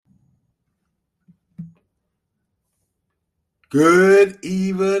Good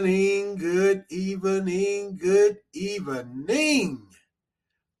evening, good evening, good evening.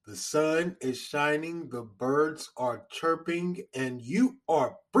 The sun is shining, the birds are chirping, and you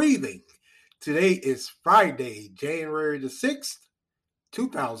are breathing. Today is Friday, January the 6th,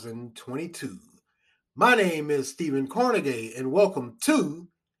 2022. My name is Stephen Carnegie, and welcome to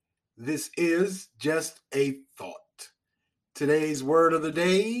This Is Just a Thought. Today's word of the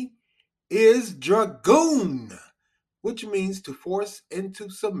day is dragoon, which means to force into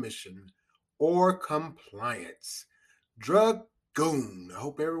submission or compliance. Dragoon. I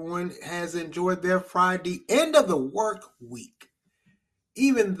hope everyone has enjoyed their Friday end of the work week.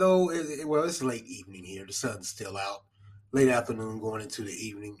 Even though, it's late evening here. The sun's still out. Late afternoon going into the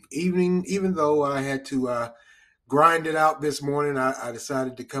evening. Even though I had to grind it out this morning, I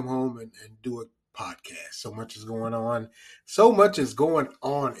decided to come home and do a podcast. So much is going on. So much is going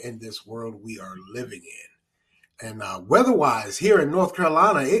on in this world we are living in. And weather-wise, here in North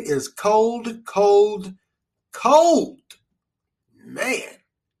Carolina, it is cold, cold, cold. Man,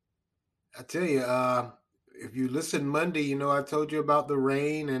 I tell you, if you listen Monday, I told you about the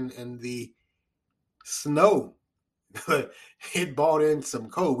rain and the snow. It brought in some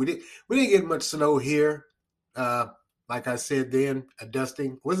cold. We didn't get much snow here. Like I said then, a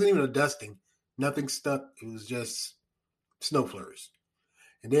dusting. It wasn't even a dusting. Nothing stuck. It was just snow flurries.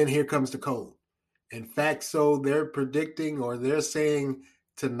 And then here comes the cold. In fact, so they're predicting or they're saying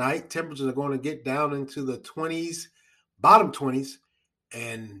tonight temperatures are going to get down into the 20s, bottom 20s,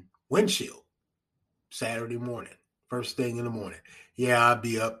 and wind chill Saturday morning, first thing in the morning. Yeah, I'll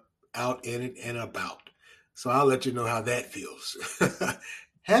be up, out in it and about. So I'll let you know how that feels.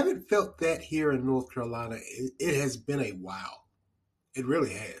 Haven't felt that here in North Carolina. It has been a while. It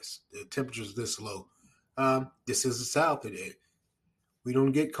really has. The temperature's this low. This is the South. We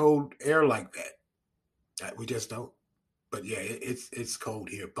don't get cold air like that. We just don't. But yeah, it's cold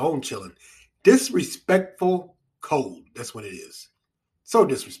here. Bone chilling. Disrespectful cold. That's what it is. So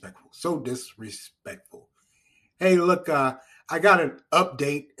disrespectful. So disrespectful. Hey, look, I got an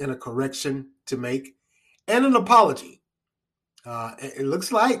update and a correction to make and an apology. It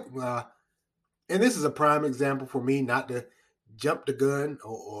looks like, and this is a prime example for me not to jump the gun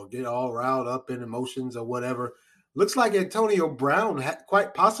or get all riled up in emotions or whatever. Looks like Antonio Brown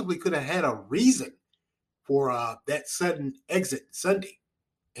quite possibly could have had a reason for that sudden exit Sunday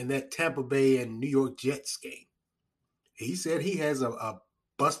in that Tampa Bay and New York Jets game. He said he has a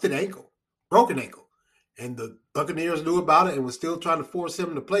busted ankle, broken ankle, and the Buccaneers knew about it and was still trying to force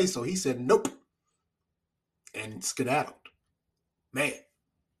him to play. So he said nope and skedaddled. Man,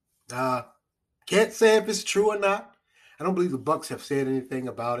 can't say if it's true or not. I don't believe the Bucs have said anything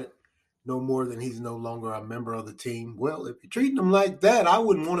about it. No more than he's no longer a member of the team. Well, if you're treating him like that, I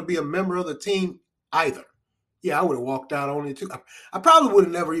wouldn't want to be a member of the team either. Yeah, I would have walked out on it too. I probably would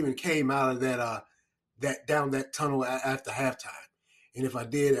have never even came out of that down that tunnel after halftime. And if I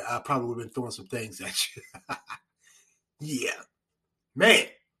did, I probably would have been throwing some things at you. Yeah, man.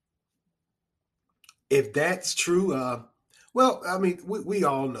 If that's true, well, I mean, we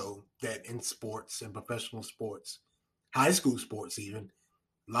all know that in sports and professional sports, high school sports even,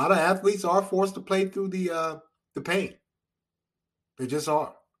 a lot of athletes are forced to play through the pain. They just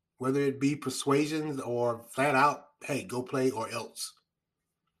are, whether it be persuasions or flat out, hey, go play or else.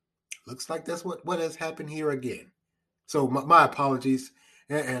 Looks like that's what has happened here again. So my apologies,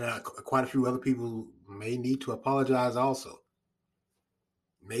 and quite a few other people may need to apologize also.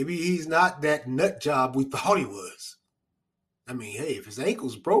 Maybe he's not that nut job we thought he was. I mean, hey, if his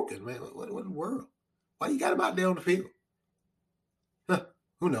ankle's broken, man, what in the world? Why you got him out there on the field? Huh,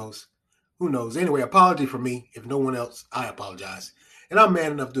 who knows? Who knows? Anyway, apology for me. If no one else, I apologize. And I'm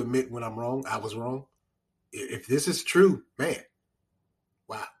man enough to admit when I'm wrong. I was wrong. If this is true, man,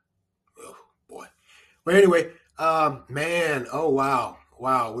 wow. Oh, boy. Well, anyway, man, oh, wow.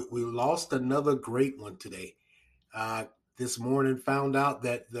 Wow, we lost another great one today. This morning found out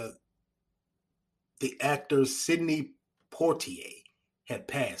that the actor Sidney Poitier had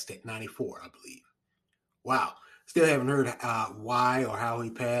passed at 94, I believe. Wow. Still haven't heard why or how he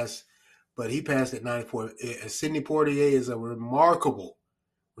passed, but he passed at 94. Sidney Poitier is a remarkable,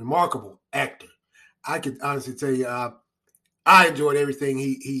 remarkable actor. I could honestly tell you, I enjoyed everything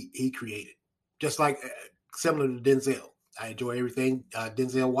he created, just like similar to Denzel. I enjoy everything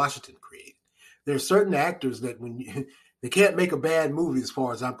Denzel Washington created. There are certain actors that they can't make a bad movie, as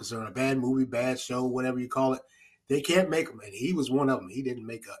far as I'm concerned, a bad movie, bad show, whatever you call it. They can't make them, and he was one of them. He didn't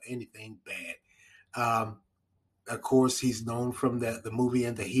make anything bad. Of course, he's known from the movie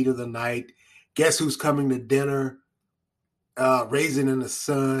In the Heat of the Night. Guess Who's Coming to Dinner? Raising in the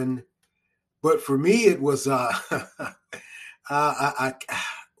Sun. But for me, it was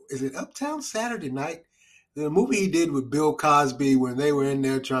Is it Uptown Saturday Night? The movie he did with Bill Cosby when they were in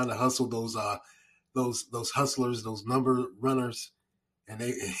there trying to hustle those hustlers, those number runners, and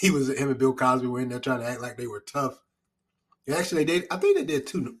him and Bill Cosby were in there trying to act like they were tough. And actually, they did. I think they did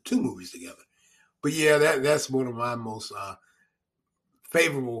two movies together. But yeah, that's one of my most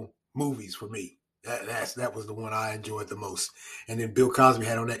favorable movies for me. That was the one I enjoyed the most. And then Bill Cosby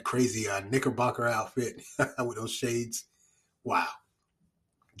had on that crazy Knickerbocker outfit with those shades. Wow,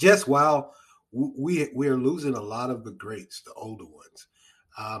 just wow. We are losing a lot of the greats, the older ones.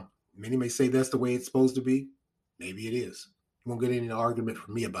 Many may say that's the way it's supposed to be. Maybe it is. You won't get any argument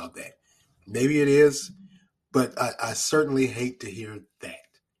from me about that. Maybe it is, but I certainly hate to hear that.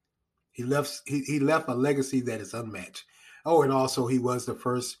 He left a legacy that is unmatched. Oh, and also he was the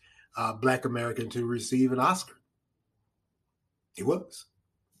first Black American to receive an Oscar. He was.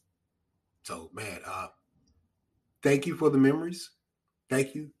 So, man, thank you for the memories.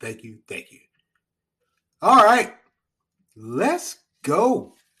 Thank you, thank you, thank you. All right, let's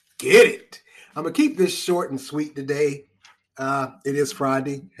go get it. I'm going to keep this short and sweet today. It is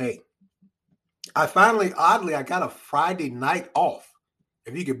Friday. Hey, I got a Friday night off.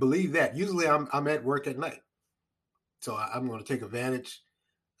 If you could believe that. Usually I'm at work at night. So I'm going to take advantage.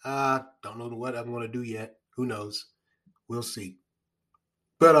 Don't know what I'm going to do yet. Who knows? We'll see.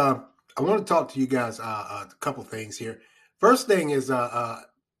 But I want to talk to you guys a couple things here. First thing is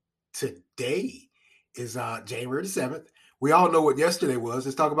today is January the 7th. We all know what yesterday was.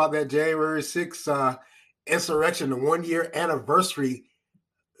 Let's talk about that January 6th insurrection, the 1-year anniversary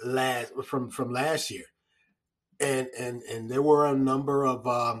from last year. And there were a number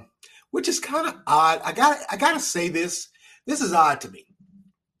of which is kind of odd. I gotta say this. This is odd to me.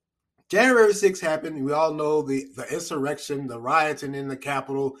 January 6th happened. We all know the insurrection, the rioting in the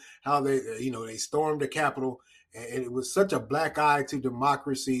Capitol, how they stormed the Capitol, and it was such a black eye to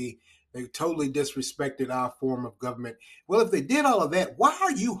democracy. They totally disrespected our form of government. Well, if they did all of that, why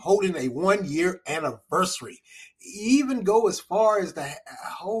are you holding a 1-year anniversary? You even go as far as to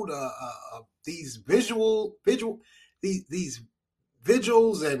hold these vigils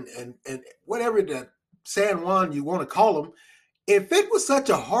and whatever the San Juan you want to call them. If it was such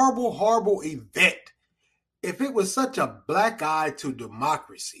a horrible, horrible event, if it was such a black eye to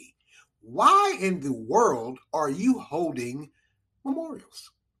democracy, why in the world are you holding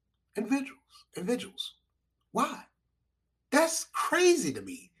memorials and vigils? Why? That's crazy to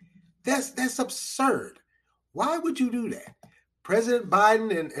me. That's absurd. Why would you do that? President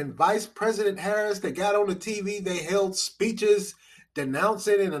Biden and Vice President Harris, they got on the TV, they held speeches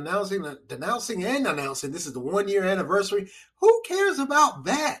denouncing and announcing. This is the 1-year anniversary. Who cares about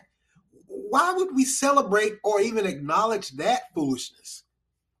that? Why would we celebrate or even acknowledge that foolishness?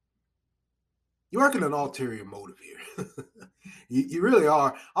 You're working an ulterior motive here. you really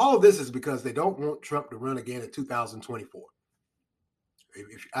are. All of this is because they don't want Trump to run again in 2024.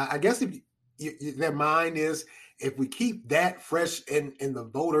 I guess if their mind is, if we keep that fresh in the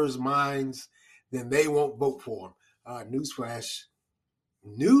voters' minds, then they won't vote for him. Newsflash.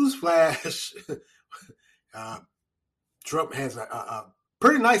 Trump has a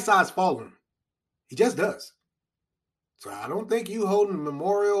pretty nice size following. He just does. So I don't think you holding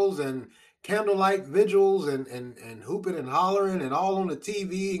memorials and candlelight vigils and hooping and hollering and all on the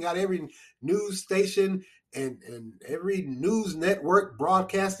TV and got every news station and every news network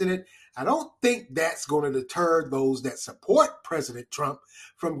broadcasting it. I don't think that's going to deter those that support President Trump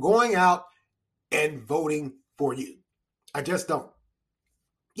from going out and voting for you. I just don't.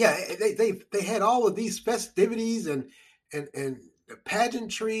 Yeah, they had all of these festivities and the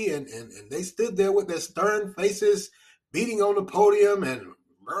pageantry and they stood there with their stern faces beating on the podium and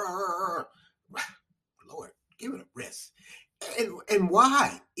Lord, give it a rest. And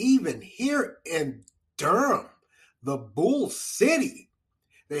why? Even here in Durham, the Bull City,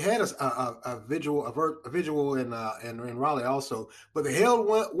 they had a vigil in Raleigh also, but they held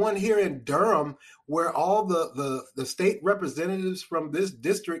one here in Durham where all the state representatives from this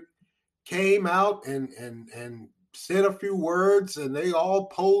district came out and said a few words, and they all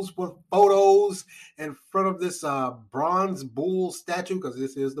posed with photos in front of this bronze bull statue, because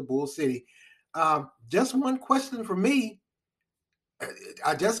this is the Bull City. Just one question for me.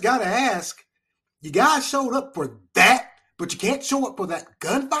 I just got to ask, you guys showed up for that, but you can't show up for that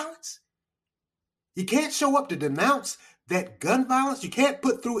gun violence? You can't show up to denounce that gun violence? You can't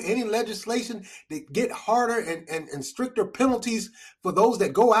put through any legislation that get harder and stricter penalties for those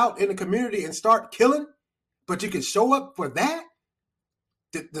that go out in the community and start killing? But you can show up for that?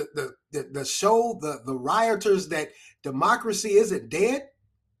 The show the rioters that democracy isn't dead?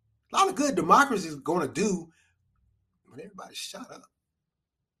 A lot of good democracy is going to do when everybody shut up.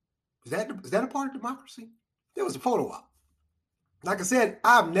 Is that a part of democracy? There was a photo op. Like I said,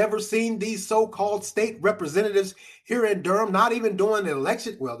 I've never seen these so-called state representatives here in Durham, not even during the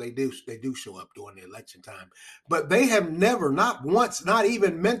election. Well, they do show up during the election time, but they have never, not once, not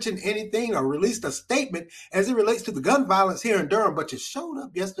even mentioned anything or released a statement as it relates to the gun violence here in Durham. But you showed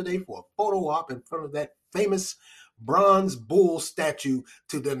up yesterday for a photo op in front of that famous bronze bull statue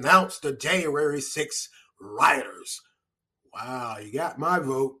to denounce the January 6th rioters. Wow, you got my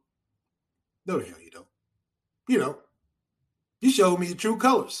vote. No, the hell you don't. You don't. You showed me your true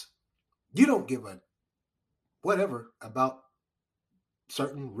colors. You don't give a whatever about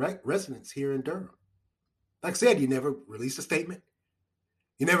certain residents here in Durham. Like I said, you never released a statement.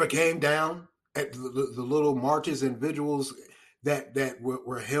 You never came down at the little marches and vigils that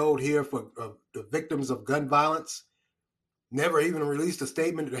were held here for the victims of gun violence. Never even released a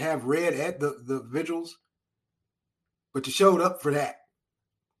statement to have read at the vigils. But you showed up for that.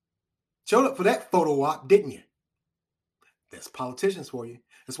 Showed up for that photo op, didn't you? That's politicians for you.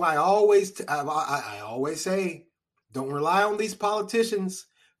 That's why I always say, don't rely on these politicians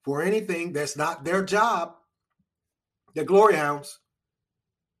for anything that's not their job. They're glory hounds,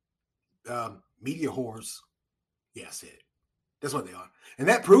 media whores. Yeah, I said it. That's what they are. And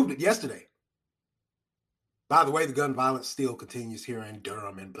that proved it yesterday. By the way, the gun violence still continues here in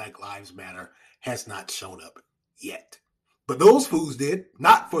Durham, and Black Lives Matter has not shown up yet. But those fools did,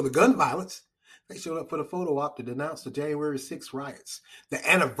 not for the gun violence. They showed up for the photo op to denounce the January 6th riots, the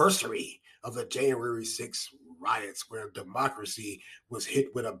anniversary of the January 6th riots, where democracy was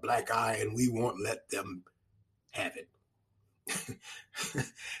hit with a black eye, and we won't let them have it.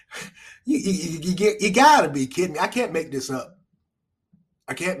 You gotta be kidding me. I can't make this up.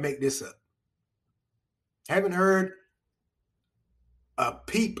 Haven't heard a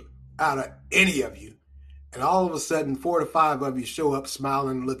peep out of any of you. And all of a sudden, 4 to 5 of you show up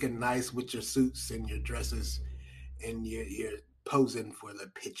smiling, looking nice with your suits and your dresses, and you're posing for the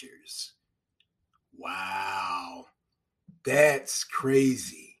pictures. Wow. That's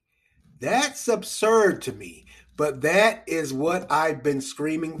crazy. That's absurd to me. But that is what I've been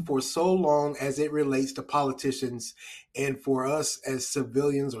screaming for so long as it relates to politicians and for us as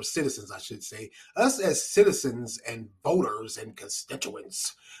civilians, or citizens, I should say, us as citizens and voters and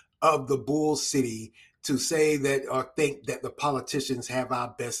constituents of the Bull City, to say that or think that the politicians have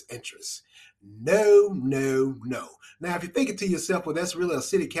our best interests. No. Now, if you're thinking to yourself, well, that's really a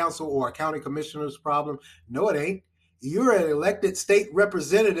city council or a county commissioner's problem. No, it ain't. You're an elected state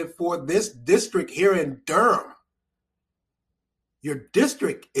representative for this district here in Durham. Your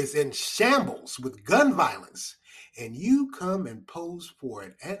district is in shambles with gun violence, and you come and pose for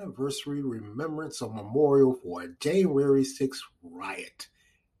an anniversary remembrance or memorial for a January 6th riot.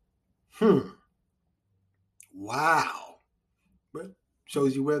 Wow. Well,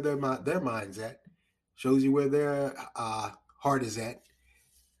 shows you where their mind's at. Shows you where their heart is at.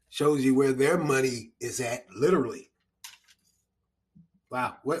 Shows you where their money is at, literally.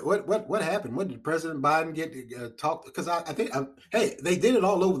 Wow. What happened? What did President Biden get to talk? Because I think, hey, they did it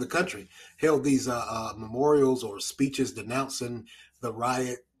all over the country. Held these memorials or speeches denouncing the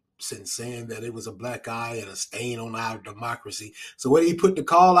riot and saying that it was a black eye and a stain on our democracy. So what, he put the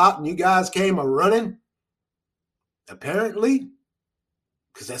call out and you guys came a running? Apparently,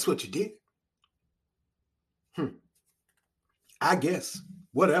 because that's what you did. I guess.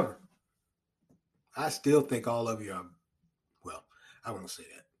 Whatever. I still think all of you are, well, I won't say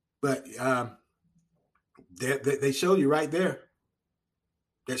that. But they show you right there.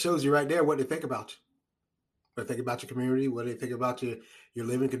 That shows you right there what they think about you. What they think about your community. What they think about your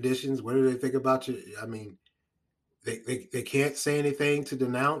living conditions. What do they think about you? I mean, they can't say anything to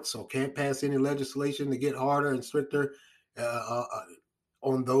denounce or can't pass any legislation to get harder and stricter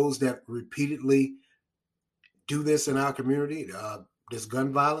on those that repeatedly do this in our community, this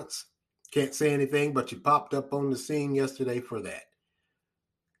gun violence. Can't say anything, but you popped up on the scene yesterday for that.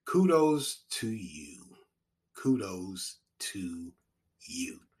 Kudos to you. Kudos to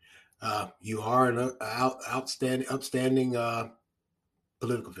you. You are an outstanding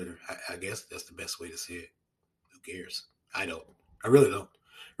political figure. I guess that's the best way to say it. Who cares? I don't. I really don't.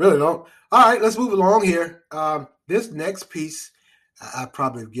 Really don't. All right, let's move along here. This next piece, I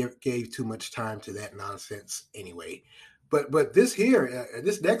probably gave too much time to that nonsense anyway. But this here,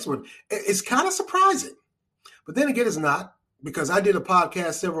 this next one, it's kind of surprising. But then again, it's not, because I did a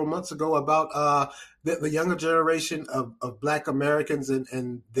podcast several months ago about the younger generation of Black Americans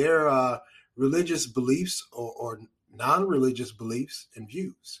and their religious beliefs or non-religious beliefs and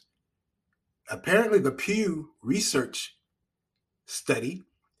views. Apparently, the Pew Research study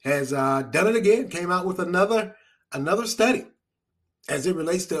has done it again, came out with another another study as it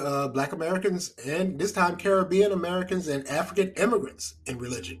relates to Black Americans and this time Caribbean Americans and African immigrants in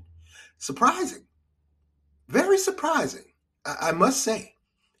religion. Surprising, very surprising, I must say.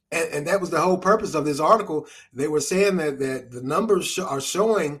 And that was the whole purpose of this article. They were saying that the numbers are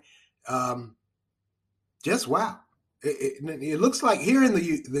showing um, just wow. It looks like here in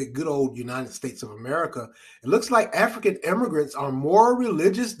the good old United States of America, it looks like African immigrants are more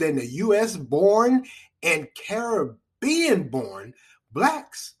religious than the U.S. born and Caribbean born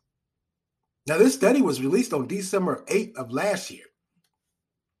blacks. Now, this study was released on December 8th of last year.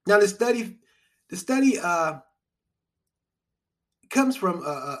 Now, the study comes from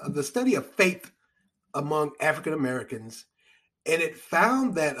the study of faith among African Americans, and it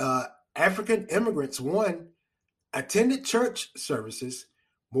found that African immigrants, one, attended church services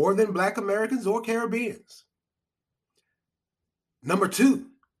more than Black Americans or Caribbeans. Number two,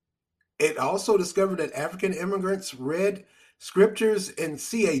 it also discovered that African immigrants read scriptures and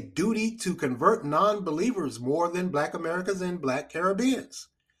see a duty to convert non-believers more than Black Americans and Black Caribbeans.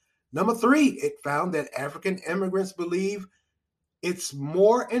 Number three, it found that African immigrants believe it's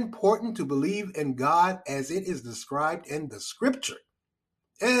more important to believe in God as it is described in the scripture.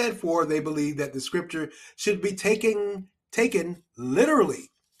 And four, they believe that the scripture should be taken literally.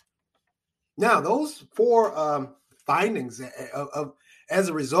 Now, those four findings as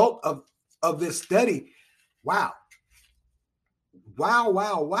a result of this study, wow.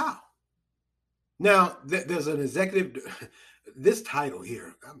 Now, there's an executive, this title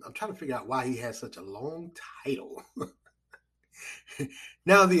here, I'm trying to figure out why he has such a long title.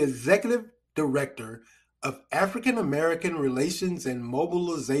 Now, the executive director of African American Relations and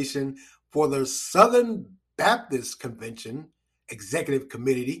Mobilization for the Southern Baptist Convention Executive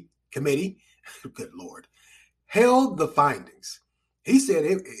Committee, good Lord, held the findings. He said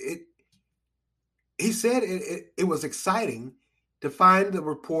it was exciting to find the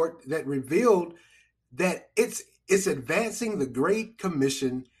report that revealed that it's advancing the Great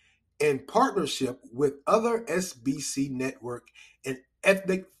Commission in partnership with other SBC network and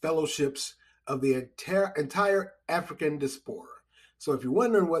ethnic fellowships of the entire African diaspora. So if you're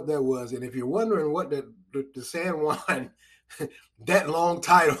wondering what that was, and if you're wondering what the San Juan, that long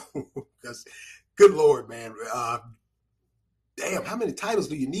title, because good Lord, man, damn, how many titles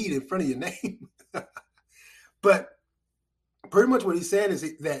do you need in front of your name? But pretty much what he's saying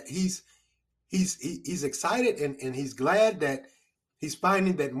is that he's excited and he's glad that he's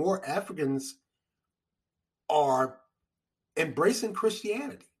finding that more Africans are embracing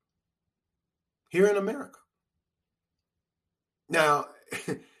Christianity here in America. Now,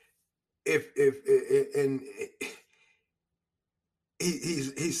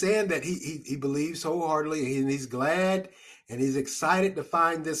 he's saying that he believes wholeheartedly and he's glad and he's excited to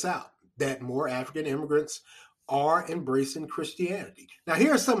find this out, that more African immigrants are embracing Christianity. Now,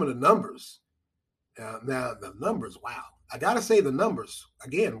 here are some of the numbers. Now, the numbers, wow. I got to say the numbers,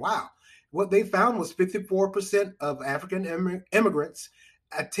 again, wow. What they found was 54% of African immigrants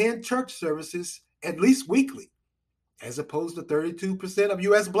attend church services at least weekly, as opposed to 32% of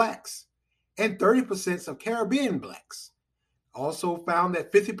U.S. blacks and 30% of Caribbean blacks. Also found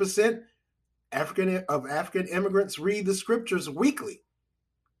that 50% of African immigrants read the scriptures weekly,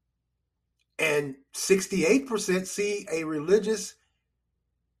 and 68% see a religious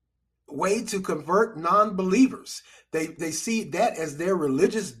way to convert non-believers. They see that as their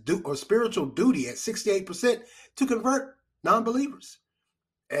religious or spiritual duty at 68% to convert non-believers,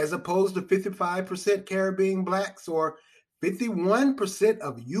 as opposed to 55% Caribbean blacks or 51%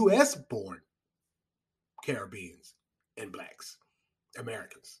 of U.S. born Caribbeans and blacks,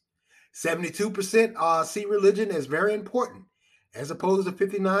 Americans. 72% see religion as very important, as opposed to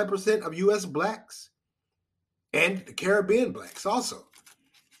 59% of U.S. blacks and the Caribbean blacks also.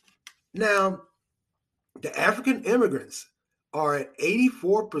 Now, the African immigrants are at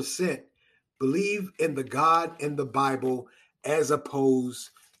 84% believe in the God in the Bible, as opposed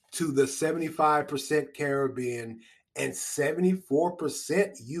to the 75% Caribbean and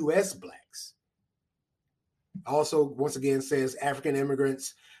 74% U.S. blacks. Also, once again, says African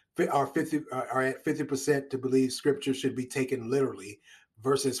immigrants are at 50% to believe scripture should be taken literally,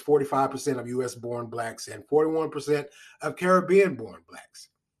 versus 45% of U.S. born blacks and 41% of Caribbean born blacks.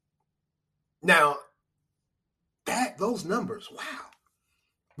 Now, those numbers, wow.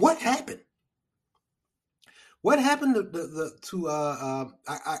 What happened? What happened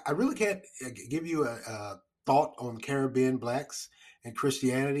I really can't give you a thought on Caribbean blacks and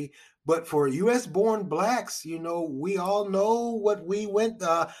Christianity, but for U.S. born blacks, we all know what we went,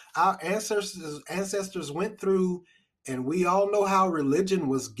 our ancestors went through, and we all know how religion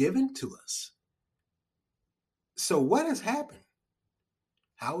was given to us. So what has happened?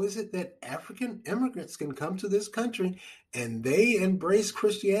 How is it that African immigrants can come to this country and they embrace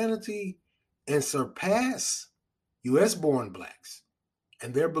Christianity and surpass US born blacks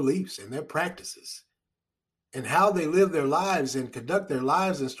and their beliefs and their practices and how they live their lives and conduct their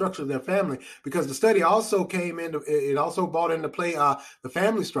lives and structure their family? Because the study also it also brought into play the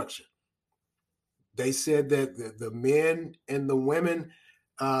family structure. They said that the men and the women,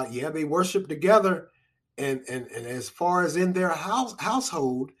 they worship together, and as far as in their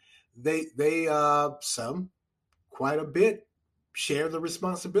household, they some quite a bit share the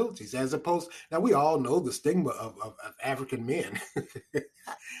responsibilities, as opposed. Now we all know the stigma of African men.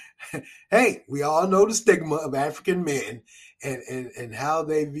 Hey, we all know the stigma of African men and how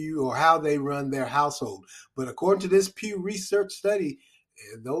they view or how they run their household. But according to this Pew Research study,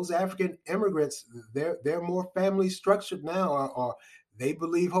 those African immigrants, they're more family structured now, or they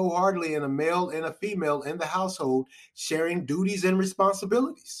believe wholeheartedly in a male and a female in the household sharing duties and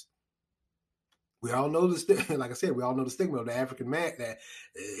responsibilities. We all know like I said, we all know the stigma of the African man. That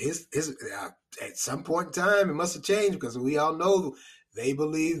at some point in time, it must have changed, because we all know they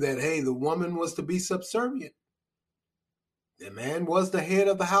believe that, hey, the woman was to be subservient. The man was the head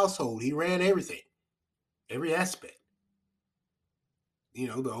of the household. He ran everything, every aspect.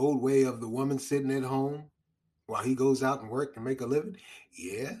 The old way of the woman sitting at home while he goes out and work to make a living.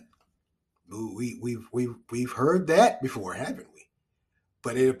 Yeah, we've heard that before, haven't we?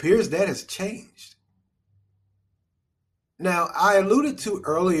 But it appears that has changed. Now, I alluded to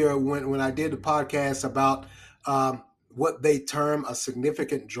earlier when I did the podcast about what they term a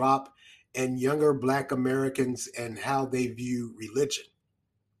significant drop in younger Black Americans and how they view religion.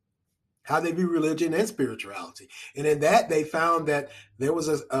 How they view religion and spirituality. And in that, they found that there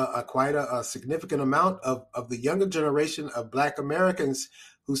was quite a significant amount of the younger generation of Black Americans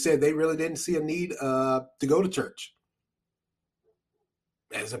who said they really didn't see a need to go to church.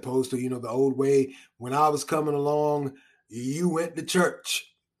 As opposed to, the old way, when I was coming along, you went to church.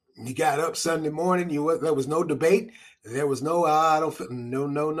 You got up Sunday morning, there was no debate. There was no, I don't, no,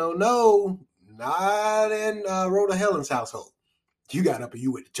 not in Rhoda Helen's household. You got up and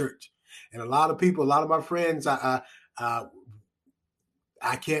you went to church. And a lot of my friends, I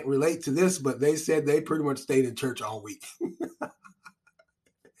can't relate to this, but they said they pretty much stayed in church all week.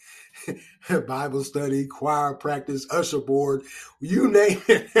 Bible study, choir practice, usher board, you name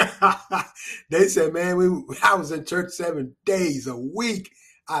it. They said, man, I was in church 7 days a week.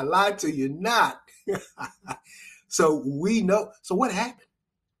 I lied to you not. So we know. So what happened?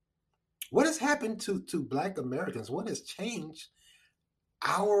 What has happened to Black Americans? What has changed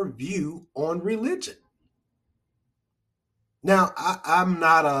our view on religion? Now, I'm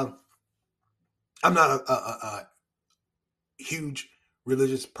not a huge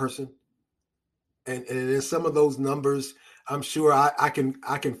religious person, and in some of those numbers, I'm sure I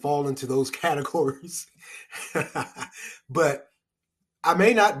can fall into those categories. But I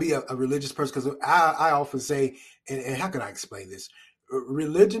may not be a religious person, because I often say, and how can I explain this?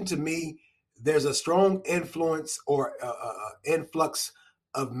 Religion to me, there's a strong influence or influx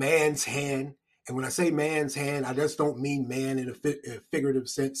of man's hand. And when I say man's hand, I just don't mean man in a figurative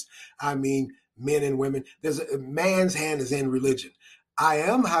sense. I mean men and women. Man's hand is in religion. I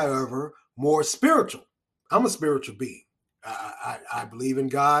am, however, more spiritual. I'm a spiritual being. I believe in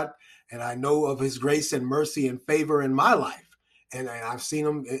God, and I know of his grace and mercy and favor in my life. And I've seen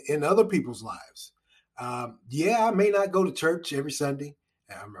them in other people's lives. I may not go to church every Sunday.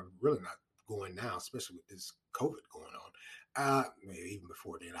 I'm really not going now, especially with this COVID going on. Maybe even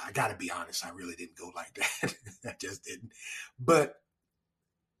before then, I got to be honest, I really didn't go like that. I just didn't. But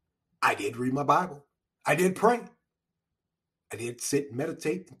I did read my Bible. I did pray. I did sit and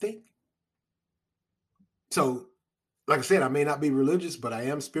meditate and think. So, like I said, I may not be religious, but I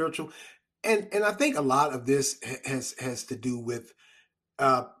am spiritual. And I think a lot of this has to do with,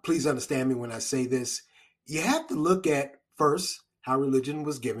 please understand me when I say this, you have to look at first how religion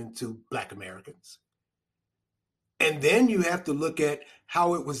was given to Black Americans. And then you have to look at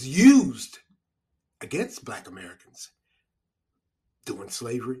how it was used against Black Americans during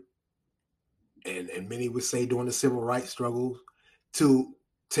slavery. And many would say during the civil rights struggle to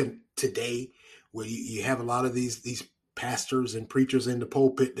today, where you have a lot of these pastors and preachers in the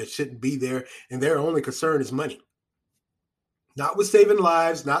pulpit that shouldn't be there, and their only concern is money. Not with saving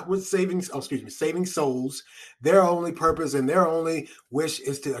lives, not with saving souls. Their only purpose and their only wish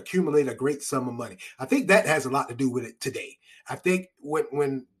is to accumulate a great sum of money. I think that has a lot to do with it today. I think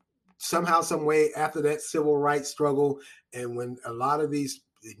when somehow, some way, after that civil rights struggle, and when a lot of these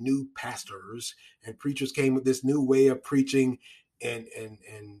new pastors and preachers came with this new way of preaching and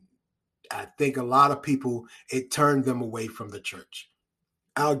I think a lot of people, it turned them away from the church.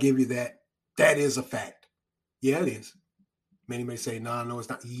 I'll give you that. That is a fact. Yeah, it is. Many may say, no, it's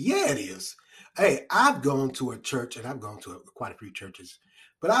not. Yeah, it is. Hey, I've gone to a church, and I've gone to quite a few churches,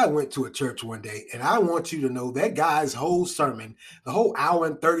 but I went to a church one day, and I want you to know that guy's whole sermon, the whole hour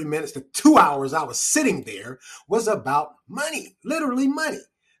and 30 minutes to 2 hours I was sitting there, was about money, literally money.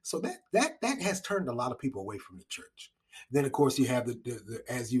 So that has turned a lot of people away from the church. Then, of course, you have the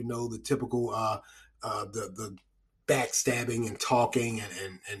as you know, the typical the backstabbing and talking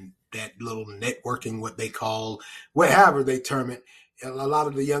and that little networking, what they call, whatever they term it. A lot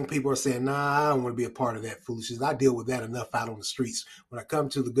of the young people are saying, nah, I don't want to be a part of that foolishness. I deal with that enough out on the streets. When I come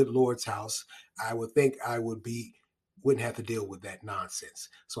to the good Lord's house, I would think I wouldn't have to deal with that nonsense.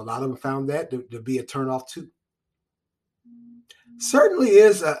 So a lot of them found that to be a turnoff too. Certainly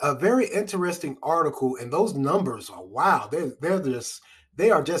is a very interesting article, and those numbers are wow. They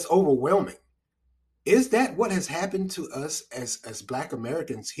are just overwhelming. Is that what has happened to us as Black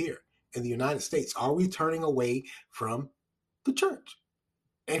Americans here in the United States? Are we turning away from the church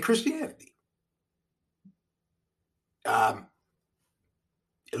and Christianity? It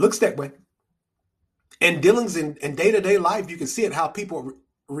looks that way. And dealings in day-to-day life, you can see it, how people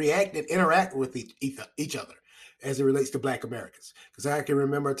react and interact with each other as it relates to Black Americans. Because I can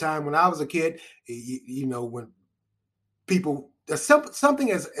remember a time when I was a kid, when people,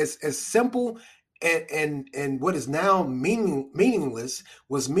 something as simple and what is now meaningless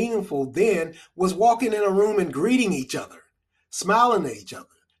was meaningful then, was walking in a room and greeting each other, smiling at each other,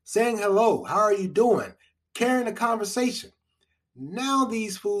 saying hello, how are you doing, carrying a conversation. Now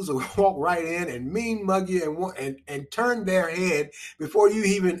these fools will walk right in and mean mug you and turn their head before you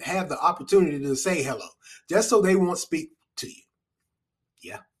even have the opportunity to say hello, just so they won't speak to you.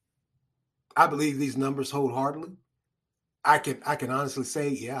 Yeah, I believe these numbers wholeheartedly. I can honestly say,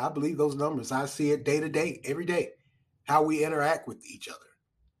 yeah, I believe those numbers. I see it day to day, every day, how we interact with each other.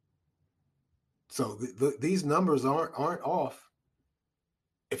 So these numbers aren't off.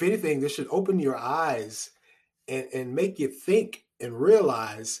 If anything, this should open your eyes and make you think and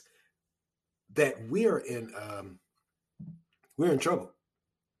realize that we're in trouble.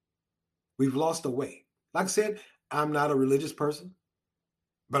 We've lost the way. Like I said, I'm not a religious person,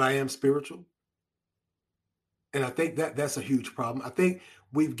 but I am spiritual. And I think that's a huge problem. I think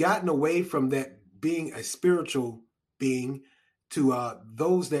we've gotten away from that being a spiritual being to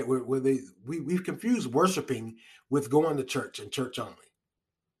those that we've confused worshiping with going to church and church only.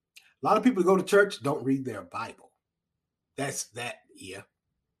 A lot of people who go to church don't read their Bible. Yeah.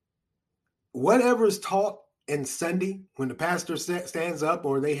 Whatever is taught in Sunday, when the pastor stands up,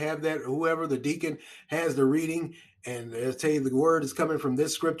 or they have that, whoever the deacon has the reading, and they'll tell you the word is coming from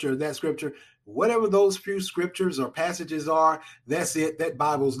this scripture or that scripture, whatever those few scriptures or passages are, that's it. That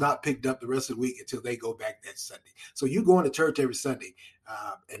Bible's not picked up the rest of the week until they go back that Sunday. So you going to church every Sunday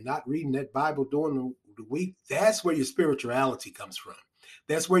and not reading that Bible during the week, that's where your spirituality comes from.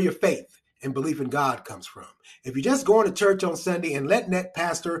 That's where your faith and belief in God comes from. If you're just going to church on Sunday and letting that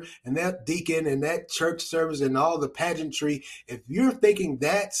pastor and that deacon and that church service and all the pageantry, if you're thinking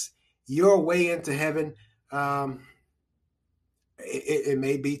that's your way into heaven, it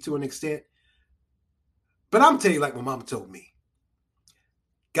may be to an extent. But I'm telling you, like my mama told me,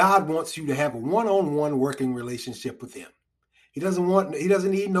 God wants you to have a one-on-one working relationship with him. He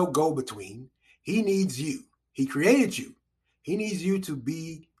doesn't need no go-between. He needs you. He created you. He needs you to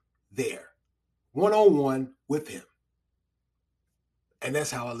be there, one-on-one with him. And that's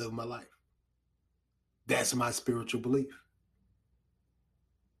how I live my life. That's my spiritual belief.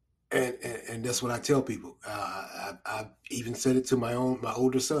 And that's what I tell people. I've even said it to my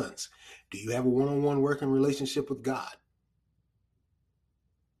older sons. Do you have a one-on-one working relationship with God?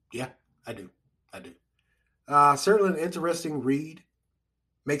 Yeah, I do. Certainly an interesting read.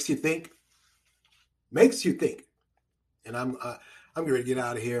 Makes you think. And I'm getting ready to get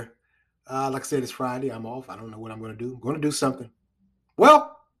out of here. Like I said, it's Friday. I'm off. I don't know what I'm going to do. I'm going to do something.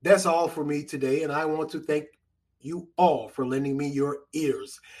 Well, that's all for me today, and I want to thank you all for lending me your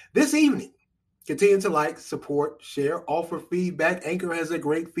ears this evening. Continue to like, support, share, offer feedback. Anchor has a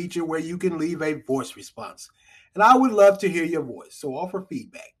great feature where you can leave a voice response, and I would love to hear your voice, so offer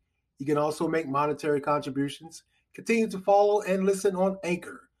feedback. You can also make monetary contributions. Continue to follow and listen on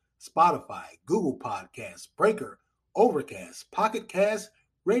Anchor, Spotify, Google Podcasts, Breaker, Overcast, Pocket Cast,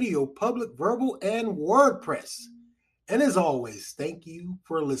 Radio Public, Verbal, and WordPress. And as always, thank you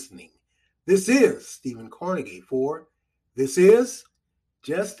for listening. This is Stephen Carnegie for This Is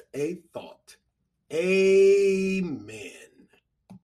Just a Thought. Amen.